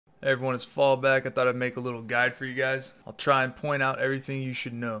Hey everyone, it's Fallback. I thought I'd make a little guide for you guys. I'll try and point out everything you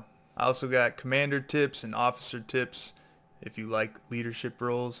should know. I also got commander tips and officer tips if you like leadership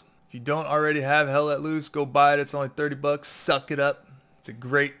roles. If you don't already have Hell Let Loose, go buy it. It's only 30 bucks. Suck it up. It's a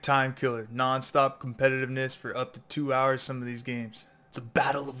great time killer. Non-stop competitiveness for up to 2 hours some of these games. It's a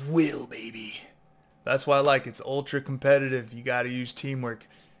battle of will, baby. That's why I like it. It's ultra competitive. You gotta use teamwork.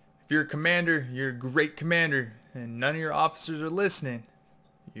 If you're a commander, you're a great commander, and none of your officers are listening,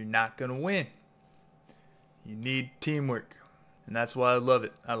 you're not gonna win. You need teamwork, and that's why I love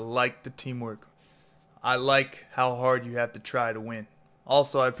it. I like the teamwork. I like how hard you have to try to win.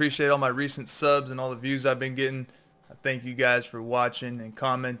 Also, I appreciate all my recent subs and all the views I've been getting. I thank you guys for watching and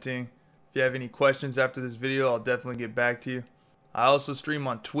commenting. If you have any questions after this video, I'll definitely get back to you. I also stream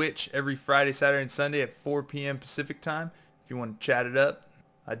on Twitch every Friday, Saturday, and Sunday at 4 p.m. Pacific time if you want to chat it up.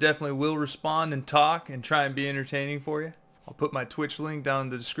 I definitely will respond and talk and try and be entertaining for you. I'll put my Twitch link down in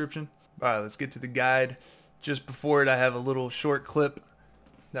the description. Alright, let's get to the guide. Just before it, I have a little short clip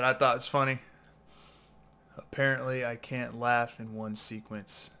that I thought was funny. Apparently, I can't laugh in one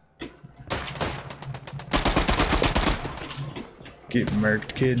sequence. Get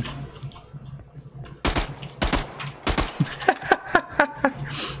murked, kid.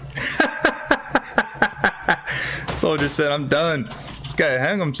 Soldier said, "I'm done. This guy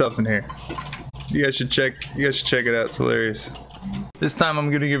hung himself in here." You guys should check it out. It's hilarious. This time I'm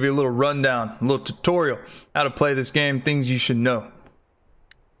going to give you a little rundown, a little tutorial, how to play this game, things you should know.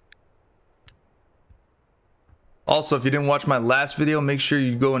 Also, if you didn't watch my last video, make sure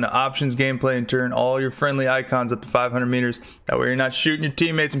you go into options, gameplay, and turn all your friendly icons up to 500 meters. That way you're not shooting your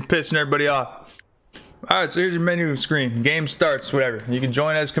teammates and pissing everybody off. Alright, so here's your menu screen. Game starts, whatever. You can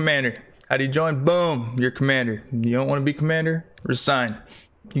join as commander. How do you join? Boom, you're commander. You don't want to be commander? Resign.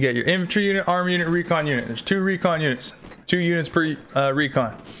 You got your infantry unit, army unit, recon unit. There's 2 recon units. 2 units per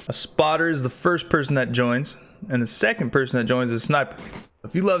recon. A spotter is the first person that joins, and the second person that joins is a sniper.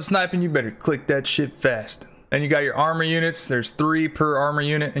 If you love sniping, you better click that shit fast. Then you got your armor units. There's 3 per armor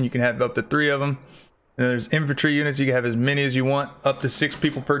unit, and you can have up to 3 of them. And there's infantry units. You can have as many as you want, up to 6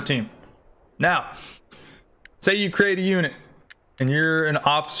 people per team. Now, say you create a unit, and you're an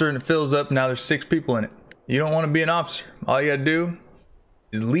officer, and it fills up. Now there's 6 people in it. You don't want to be an officer. All you gotta do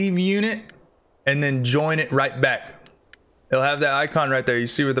is leave unit, and then join it right back. It'll have that icon right there. You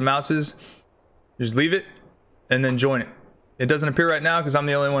see where the mouse is? Just leave it, and then join it. It doesn't appear right now because I'm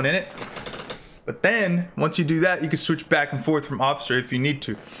the only one in it. But then, once you do that, you can switch back and forth from officer if you need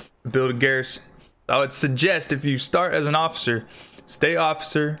to build a garrison. I would suggest if you start as an officer, stay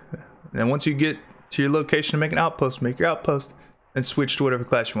officer, and then once you get to your location to make an outpost, make your outpost, and switch to whatever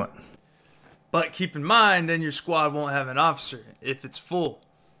class you want. But keep in mind, then your squad won't have an officer if it's full.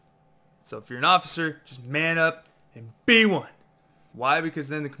 So if you're an officer, just man up and be one. Why? Because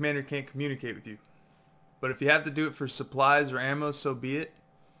then the commander can't communicate with you. But if you have to do it for supplies or ammo, so be it.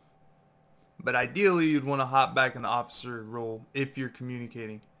 But ideally, you'd want to hop back in the officer role if you're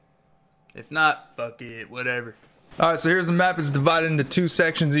communicating. If not, fuck it, whatever. Alright, so here's the map. It's divided into 2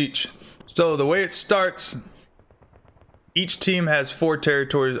 sections each. So the way it starts, each team has 4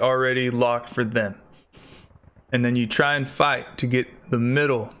 territories already locked for them. And then you try and fight to get the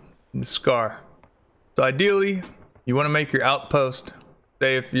middle, the scar. So ideally, you want to make your outpost.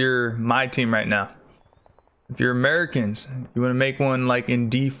 Say if you're my team right now. If you're Americans, you want to make one like in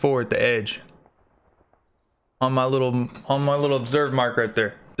D4 at the edge. On my little observe mark right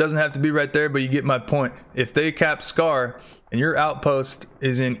there. Doesn't have to be right there, but you get my point. If they cap scar and your outpost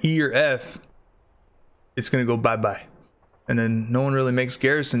is in E or F, it's gonna go bye-bye. And then no one really makes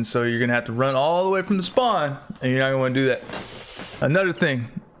garrison, so you're gonna have to run all the way from the spawn, and you're not gonna want to do that. Another thing,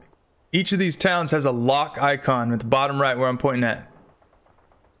 each of these towns has a lock icon at the bottom right where I'm pointing at.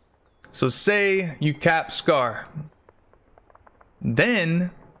 So say you cap scar,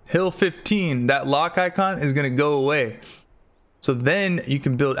 then Hill 15, that lock icon is gonna go away. So then you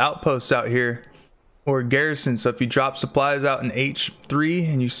can build outposts out here or garrison. So if you drop supplies out in H3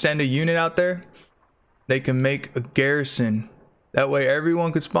 and you send a unit out there, they can make a garrison. That way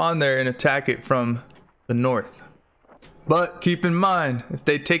everyone could spawn there and attack it from the north. But keep in mind, if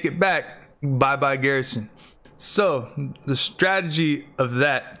they take it back, bye-bye garrison. So the strategy of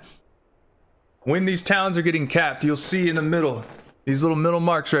that, when these towns are getting capped, you'll see in the middle, these little middle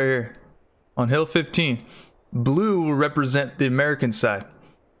marks right here on Hill 15. Blue will represent the American side.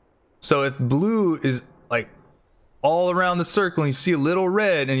 So if blue is like all around the circle and you see a little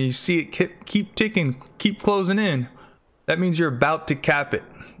red and you see it keep ticking, keep closing in, that means you're about to cap it,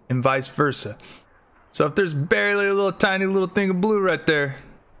 and vice versa. So if there's barely a little tiny little thing of blue right there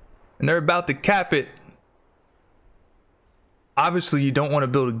and they're about to cap it, obviously you don't want to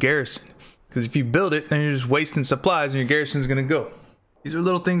build a garrison, because if you build it, then you're just wasting supplies and your garrison's gonna go. These are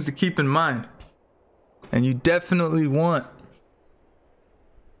little things to keep in mind. And you definitely want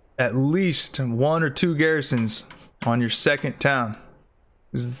at least 1 or 2 garrisons on your second town.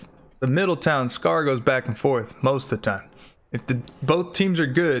 The middle town, Scar, goes back and forth most of the time. If both teams are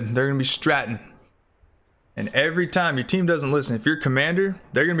good, they're gonna be stratting. And every time your team doesn't listen, if you're commander,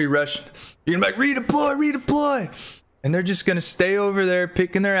 they're gonna be rushing. You're gonna be like, redeploy, redeploy. And they're just gonna stay over there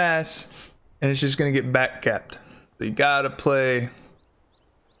picking their ass, and it's just gonna get back capped. So you gotta play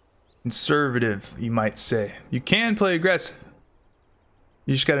conservative, you might say. You can play aggressive.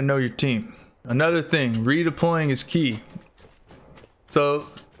 You just gotta know your team. Another thing, redeploying is key. So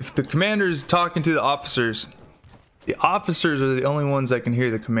if the commander is talking to the officers are the only ones that can hear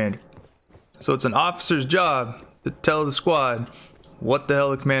the commander. So it's an officer's job to tell the squad what the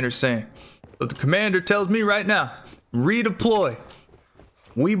hell the commander's saying. So the commander tells me right now, redeploy.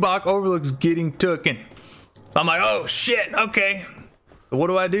 Weebach Overlook's getting tooken. I'm like, oh shit, okay. So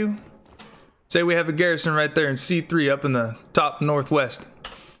what do? Say we have a garrison right there in C3 up in the top northwest.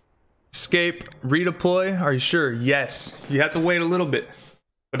 Escape, redeploy, are you sure? Yes. You have to wait a little bit,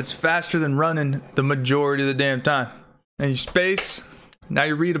 but it's faster than running the majority of the damn time. And you space, now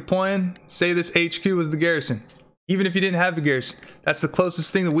you're redeploying. Say this HQ was the garrison. Even if you didn't have the garrison, that's the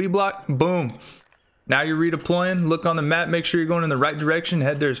closest thing that we block. Boom. Now you're redeploying. Look on the map, make sure you're going in the right direction.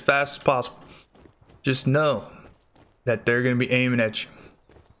 Head there as fast as possible. Just know that they're gonna be aiming at you.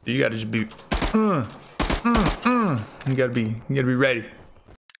 You gotta just be, you gotta be ready.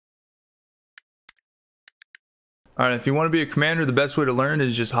 All right, if you want to be a commander, the best way to learn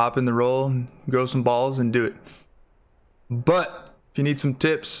is just hop in the role, grow some balls, and do it. But if you need some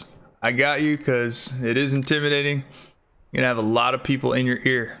tips, I got you, because it is intimidating. You're gonna have a lot of people in your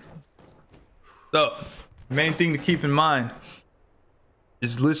ear. So, the main thing to keep in mind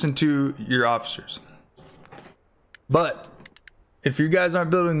is listen to your officers. But if you guys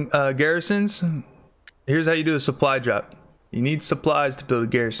aren't building garrisons, here's how you do a supply drop. You need supplies to build a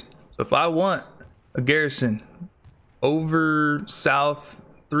garrison. So if I want a garrison over South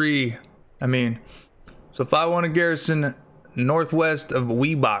 3, so if I want a garrison northwest of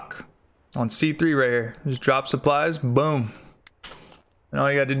Weebach on C3 right here, just drop supplies, boom. And all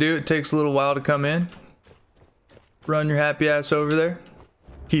you got to do, it takes a little while to come in. Run your happy ass over there.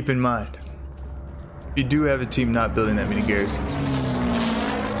 Keep in mind, you do have a team not building that many garrisons,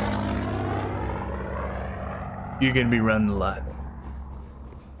 you're gonna be running a lot.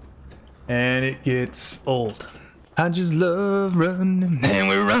 And it gets old. I just love running, and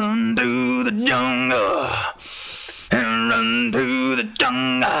we run to the jungle, and run to the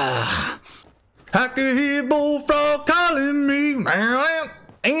jungle. I could hear Bullfrog calling me.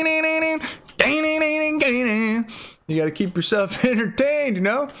 You gotta keep yourself entertained, you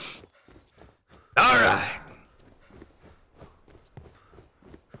know? Alright.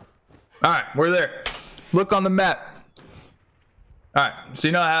 Alright, we're there. Look on the map. Alright, so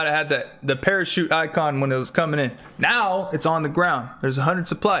you know how I had the parachute icon when it was coming in. Now it's on the ground. There's 100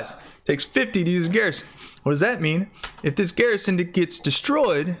 supplies. It takes 50 to use a garrison. What does that mean? If this garrison gets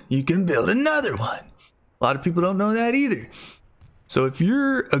destroyed, you can build another one. A lot of people don't know that either. So if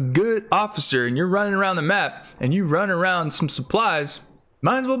you're a good officer and you're running around the map and you run around some supplies,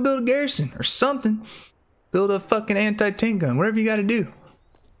 might as well build a garrison or something. Build a fucking anti-tank gun, whatever you gotta do.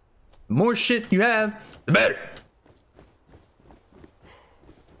 The more shit you have, the better.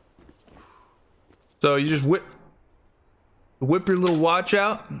 So you just whip your little watch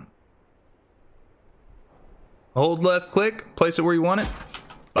out. Hold left click, place it where you want it.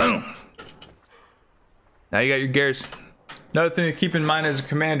 Boom. Now you got your garrison. Another thing to keep in mind as a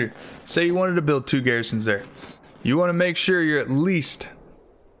commander, say you wanted to build 2 garrisons there. You want to make sure you're at least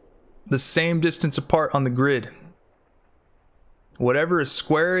the same distance apart on the grid. Whatever a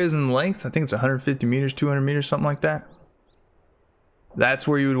square is in length, I think it's 150 meters, 200 meters, something like that. That's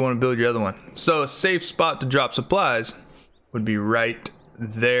where you would want to build your other one. So a safe spot to drop supplies would be right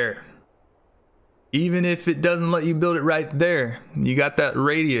there. Even if it doesn't let you build it right there, you got that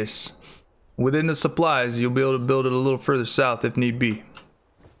radius. Within the supplies, you'll be able to build it a little further south if need be.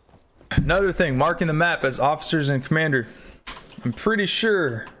 Another thing, marking the map as officers and commander. I'm pretty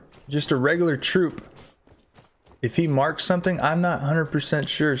sure just a regular troop, if he marks something, I'm not 100%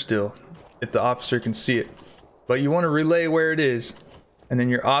 sure still if the officer can see it. But you want to relay where it is, and then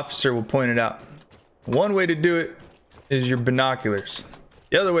your officer will point it out. One way to do it is your binoculars.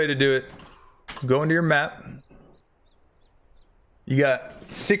 The other way to do it, go into your map. You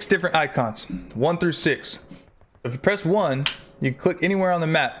got 6 different icons, 1 through 6. If you press 1, you click anywhere on the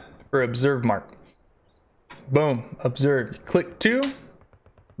map for observe mark. boom, observe. Click 2,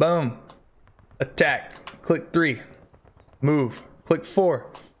 boom, attack. Click 3, move. Click 4,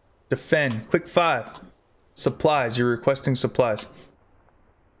 defend. Click 5, supplies. You're requesting supplies.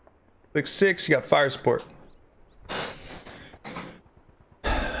 Click 6, you got fire support.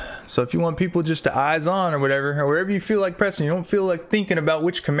 So if you want people just to eyes on or wherever you feel like pressing, you don't feel like thinking about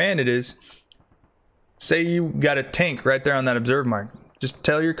which command it is. Say you got a tank right there on that observe mark. Just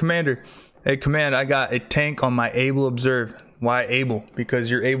tell your commander, hey command, I got a tank on my able observe. Why able?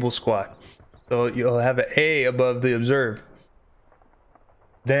 Because you're able squad. So you'll have an A above the observe.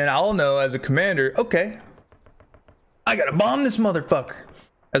 Then I'll know as a commander, okay, I gotta bomb this motherfucker.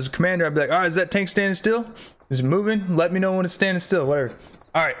 As a commander, I'd be like, all right, is that tank standing still? Is it moving? Let me know when it's standing still, whatever.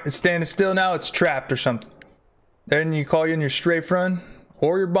 All right, it's standing still now, it's trapped or something. Then you call in your strafe run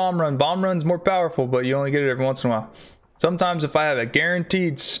or your bomb run. Bomb run's more powerful, but you only get it every once in a while. Sometimes if I have a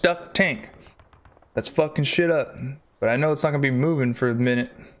guaranteed stuck tank, that's fucking shit up. But I know it's not gonna be moving for a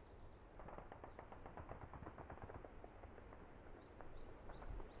minute.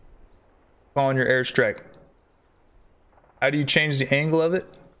 Call on your airstrike. How do you change the angle of it?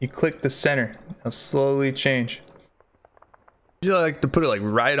 You click the center. It'll slowly change. You like to put it like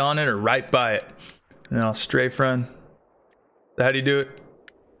right on it or right by it. And then I'll strafe run. So how do you do it?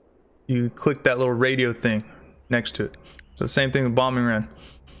 You click that little radio thing next to it. So same thing with bombing run.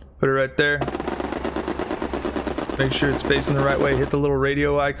 Put it right there. Make sure it's facing the right way. Hit the little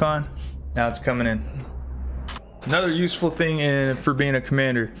radio icon. Now it's coming in. Another useful thing for being a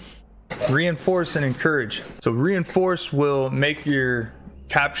commander. Reinforce and encourage. So reinforce will make your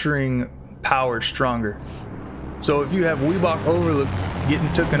capturing power stronger. So if you have Weebach Overlook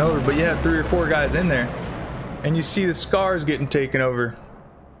getting taken over, but you have 3 or 4 guys in there, and you see the scars getting taken over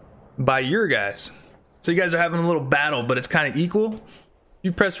by your guys. So you guys are having a little battle, but it's kind of equal.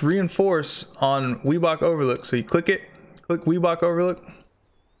 You press reinforce on Weebach Overlook. So you click it, click Weebach Overlook,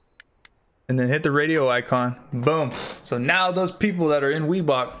 and then hit the radio icon. Boom. So now those people that are in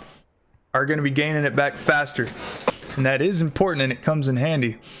Weebach are going to be gaining it back faster. And that is important, and it comes in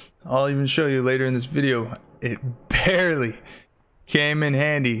handy. I'll even show you later in this video. It barely came in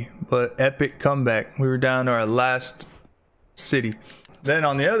handy, but epic comeback. We were down to our last city. Then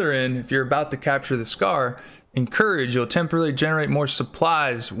on the other end, if you're about to capture the Scar, encourage. You'll temporarily generate more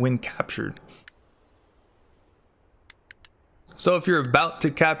supplies when captured. So if you're about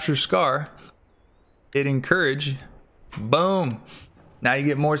to capture Scar, hit encourage. Boom. Now you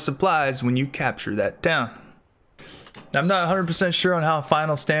get more supplies when you capture that town. Now, I'm not 100% sure on how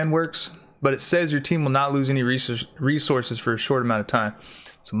final stand works, but it says your team will not lose any resources for a short amount of time.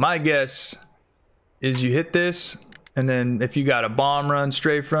 So my guess is you hit this, and then if you got a bomb run,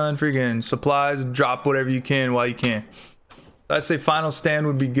 strafe run, freaking supplies, drop whatever you can while you can. I'd say final stand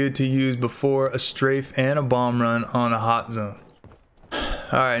would be good to use before a strafe and a bomb run on a hot zone.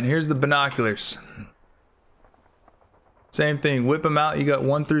 Alright, and here's the binoculars. Same thing, whip them out. You got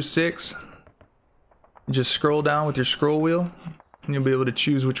 1 through 6. Just scroll down with your scroll wheel, and you'll be able to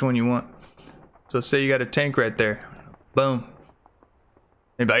choose which one you want. So say you got a tank right there. Boom.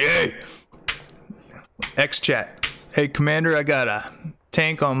 And be like, hey, X-chat. Hey commander, I got a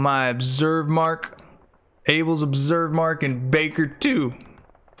tank on my observe mark, Abel's observe mark, and Baker 2.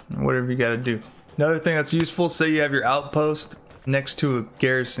 Whatever you gotta do. Another thing that's useful, say you have your outpost next to a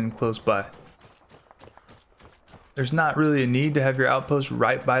garrison close by. There's not really a need to have your outpost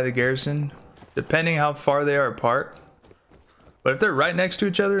right by the garrison, depending how far they are apart. But if they're right next to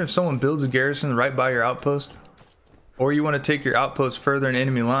each other, if someone builds a garrison right by your outpost, or you want to take your outpost further in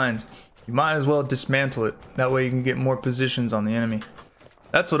enemy lines, you might as well dismantle it. That way you can get more positions on the enemy.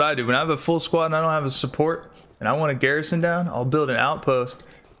 That's what I do. When I have a full squad and I don't have a support, and I want a garrison down, I'll build an outpost,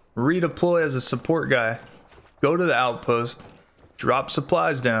 redeploy as a support guy, go to the outpost, drop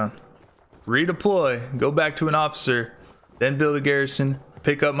supplies down, redeploy, go back to an officer, then build a garrison,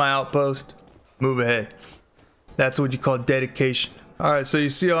 pick up my outpost, move ahead. That's what you call dedication. Alright, so you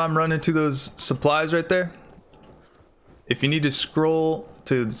see how I'm running to those supplies right there? If you need to scroll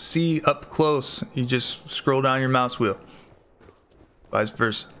to see up close, you just scroll down your mouse wheel. Vice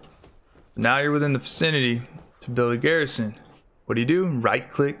versa. Now you're within the vicinity to build a garrison. What do? Right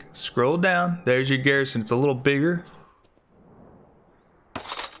click, scroll down, there's your garrison. It's a little bigger.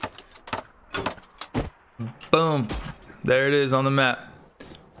 Boom. There it is on the map.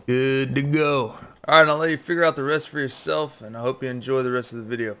 Good to go. Alright, I'll let you figure out the rest for yourself, and I hope you enjoy the rest of the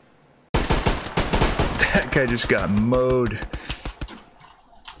video. That guy just got mowed.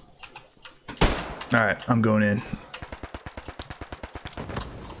 Alright, I'm going in.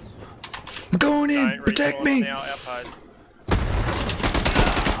 I'm going in! Protect me!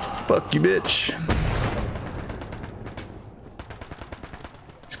 Fuck you, bitch.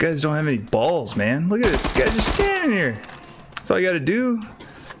 guys don't have any balls, man. Look at this guy just standing here. That's all you gotta do.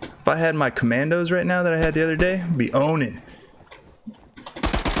 If I had my commandos right now that I had the other day, I'd be owning.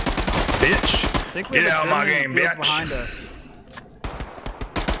 Bitch. Get out of my game, bitch.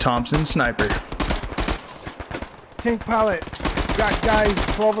 Thompson sniper. Tank pilot. Got guys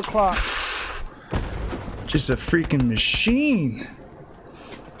 12 o'clock. Just a freaking machine.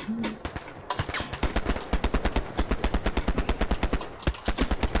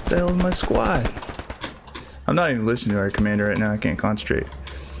 What the hell is my squad? I'm not even listening to our commander right now. I can't concentrate.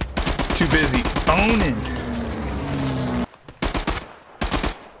 Too busy owning.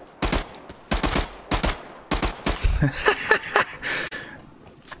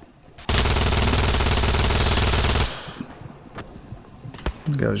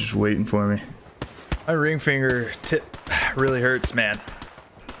 The guy was just waiting for me. My ring finger tip really hurts, man.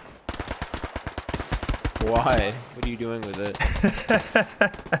 Why? What are you doing with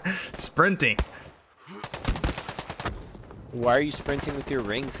it? Sprinting. Why are you sprinting with your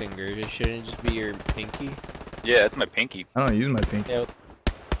ring finger? Shouldn't it just be your pinky? Yeah, it's my pinky. I don't use my pinky. Yeah,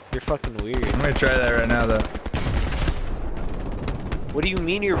 you're fucking weird. I'm gonna try that right now, though. What do you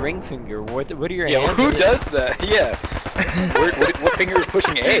mean your ring finger? What are your Yeah, hands? who does that? Yeah. what finger is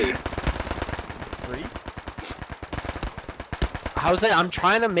pushing A? How's that? I'm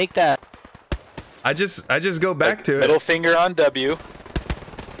trying to make that. I just go back Like, to middle it. finger on W.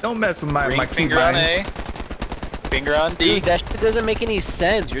 Don't mess with my Ring my finger on A. keybinds. Finger on D. Dude, that shit doesn't make any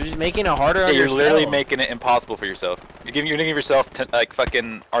sense. You're just making it harder Yeah, on you're yourself. literally making it impossible for yourself. You're gonna give yourself like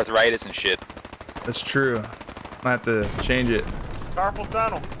fucking arthritis and shit. That's true. Might have to change it. Carpal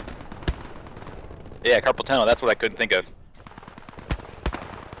tunnel. Yeah, carpal tunnel. That's what I couldn't think of.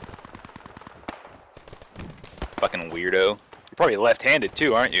 Fucking weirdo. You're probably left-handed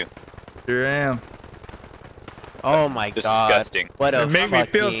too, aren't you? Here I am. Oh my god. Disgusting. What a It made me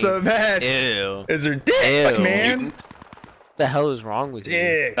feel fucking- so bad. Ew. Is there dicks, Ew. man? Mutant. What the hell is wrong with you?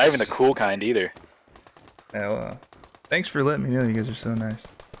 Dicks. Not even the cool kind either. Yeah, well, thanks for letting me know. You guys are so nice.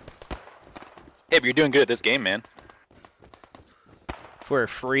 Hey, but you're doing good at this game, man. For a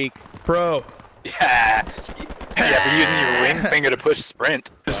freak. Pro. Yeah. Yeah, for using your ring finger to push sprint.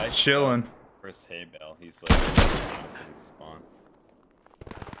 Just chilling. First hay bale, he's like, honestly, spawn.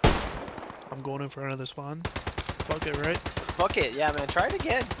 I'm going in for another spawn. Fuck it, right? Fuck it, yeah, man. Try it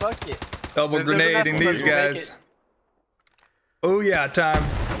again. Fuck it. Double There- there's enough grenading people these who make guys. it. Oh yeah, time.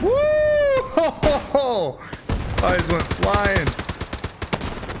 Woo! I just went flying.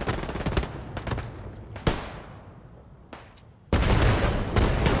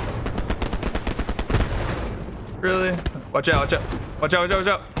 Really? Watch out, watch out. Watch out, watch out, watch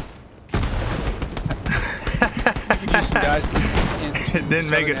out. It didn't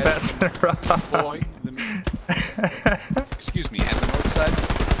make it past the rock. Excuse me, and the north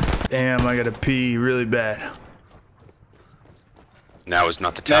side? Damn, I gotta pee really bad. Now is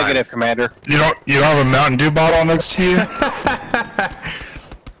not the time. Negative, Commander. You don't have a Mountain Dew bottle next to you?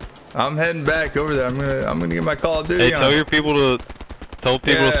 I'm heading back over there. I'm gonna get my Call of Duty Hey, on. tell people to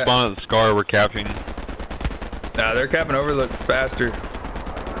Yeah. spawn at the Scar. We're capping. Nah, they're capping Overlook faster.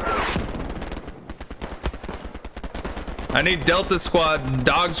 I need Delta Squad,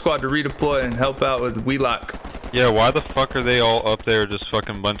 Dog Squad to redeploy and help out with Wheelock. Yeah, why the fuck are they all up there just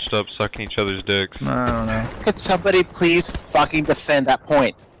fucking bunched up sucking each other's dicks? I don't know. Could somebody please fucking defend that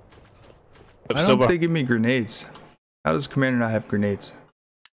point? I don't think they give me grenades. How does Commander not have grenades?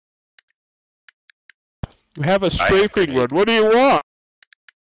 We have a strafing run. What do you want?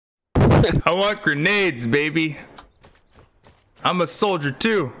 I want grenades, baby. I'm a soldier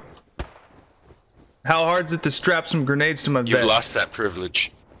too. How hard is it to strap some grenades to my You've vest? lost that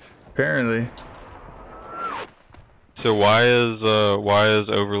privilege. Apparently. So why is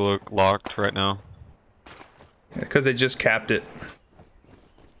Overlook locked right now? Because they just capped it.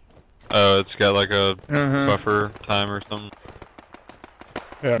 Oh, it's got like a Uh-huh. buffer time or something.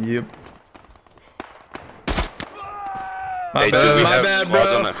 Yep. Hey, do we My have bad, squads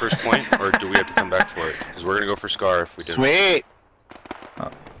bro. on that first point, or do we have to come back for it? Because we're gonna go for Scar if we do. Sweet.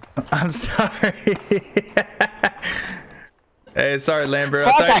 I'm sorry. Hey, sorry, Lambert.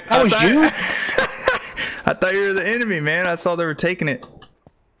 Fuck, that was you? I thought you were the enemy, man. I saw they were taking it.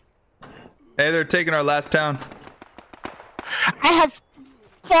 Hey, they're taking our last town. I have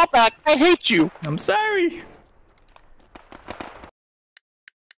fallback. I hate you. I'm sorry.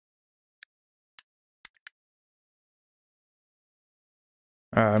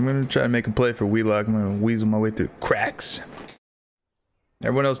 Alright, I'm gonna try to make a play for Wheelock. I'm gonna weasel my way through the cracks.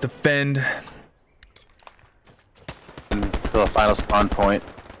 Everyone else defend. Until the final spawn point.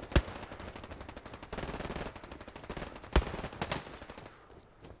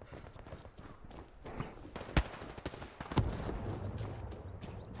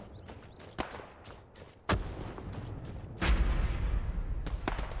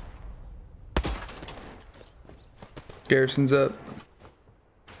 Garrison's up.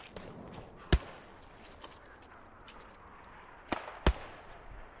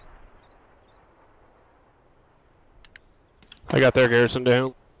 I got their Garrison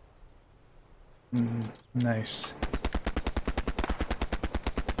down. Nice.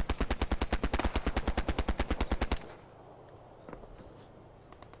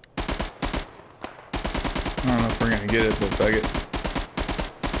 I don't know if we're gonna get it, but fuck it.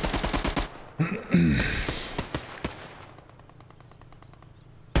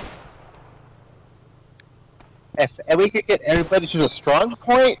 If we could get everybody to the strong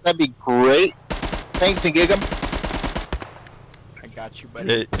point, that'd be great. Thanks, and Gig'em. I got you,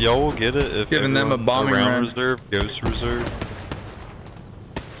 buddy. Y'all will get it if Giving them a bombing run. Reserve goes to reserve.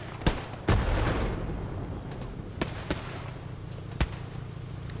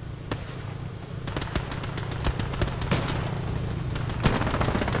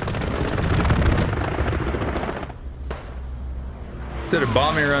 Did a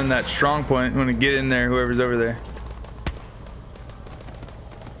bombing run that strong point. Want to get in there, whoever's over there.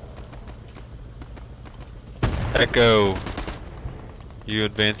 Echo, you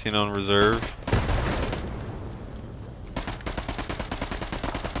advancing on reserve?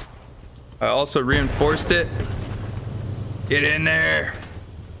 I also reinforced it. Get in there.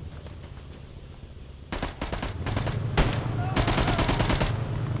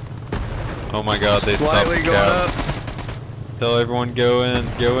 Oh my God, they Slightly stopped going scout. up. Tell everyone go in,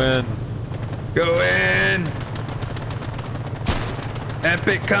 go in. Go in.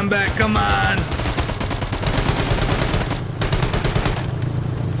 Epic comeback, come on.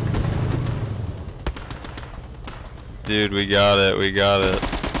 Dude, we got it, we got it.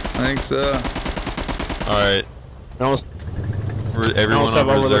 I think so. Alright. Almost. Everyone on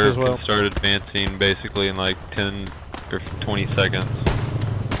Overlook reserve as well. can start advancing basically in like 10 or 20 seconds.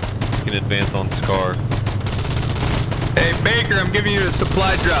 You can advance on Scar. Hey Baker, I'm giving you a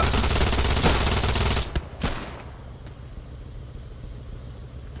supply drop.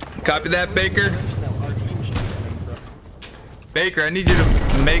 Copy that, Baker. Baker, I need you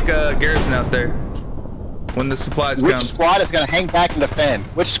to make a garrison out there when the supplies Which come. squad is going to hang back and defend?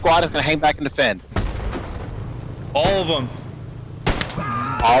 Which squad is going to hang back and defend? All of them.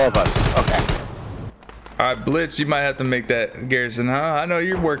 All of us. Okay. All right, Blitz, you might have to make that garrison, huh? I know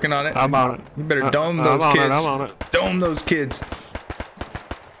you're working on it. I'm on it. You better dome those I'm kids. on it. Dome those kids.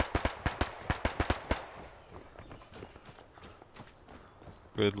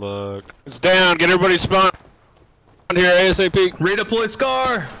 Good luck. It's down. Get everybody spawned here ASAP. Redeploy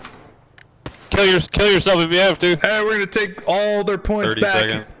Scar. Kill yourself if you have to. Hey, we're gonna take all their points 30 back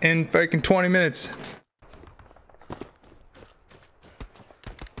seconds. in fucking 20 minutes.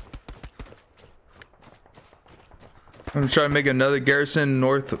 I'm gonna try to make another garrison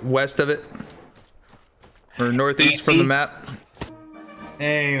northwest of it. Or northeast from the map.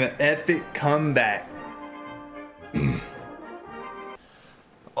 Dang, the epic comeback.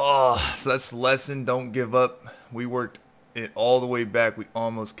 Oh, so that's the lesson. Don't give up. We worked it all the way back. We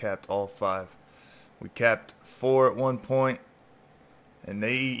almost capped all 5. We capped 4 at one point. And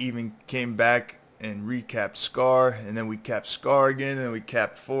they even came back and recapped Scar. And then we capped Scar again. And then we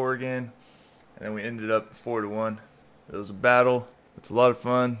capped 4 again. And then we ended up 4-1. It was a battle. It's a lot of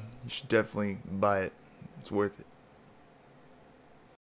fun. You should definitely buy it. It's worth it.